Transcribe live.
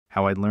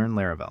How I'd learn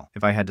Laravel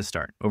if I had to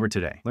start over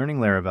today. Learning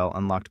Laravel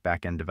unlocked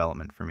backend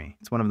development for me.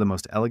 It's one of the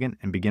most elegant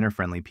and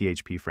beginner-friendly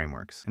PHP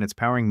frameworks, and it's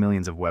powering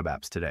millions of web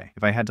apps today.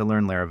 If I had to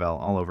learn Laravel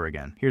all over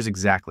again, here's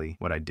exactly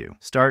what I'd do.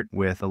 Start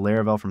with the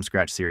Laravel from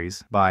Scratch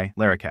series by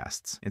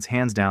Laracasts. It's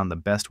hands down the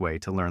best way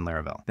to learn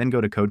Laravel. Then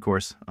go to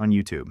Codecourse on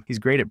YouTube. He's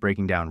great at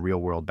breaking down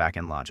real-world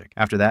backend logic.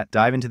 After that,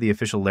 dive into the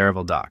official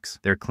Laravel docs.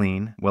 They're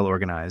clean,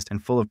 well-organized,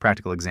 and full of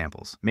practical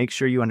examples. Make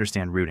sure you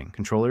understand routing,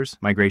 controllers,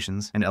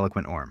 migrations, and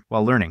Eloquent ORM.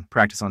 While learning,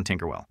 practice on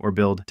Tinkerwell or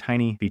build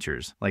tiny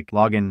features like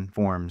login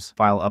forms,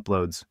 file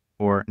uploads,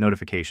 or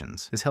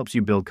notifications. This helps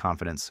you build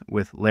confidence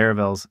with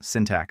Laravel's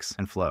syntax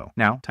and flow.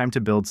 Now, time to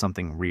build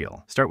something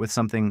real. Start with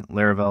something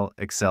Laravel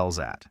excels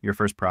at. Your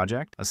first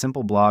project? A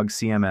simple blog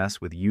CMS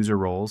with user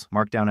roles,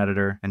 markdown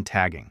editor, and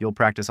tagging. You'll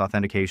practice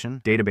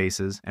authentication,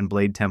 databases, and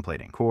blade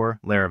templating, core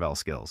Laravel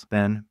skills.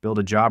 Then, build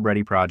a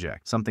job-ready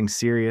project, something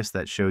serious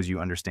that shows you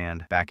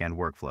understand backend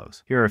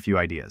workflows. Here are a few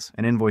ideas.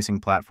 An invoicing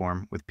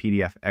platform with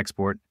PDF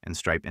export and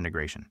Stripe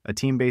integration. A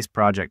team-based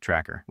project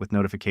tracker with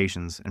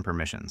notifications and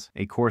permissions.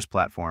 A course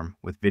platform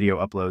with video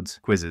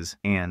uploads, quizzes,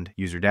 and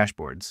user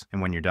dashboards.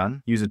 And when you're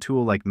done, use a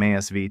tool like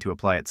MASV to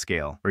apply at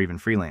scale, or even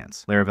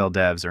freelance. Laravel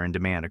devs are in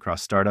demand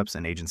across startups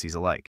and agencies alike.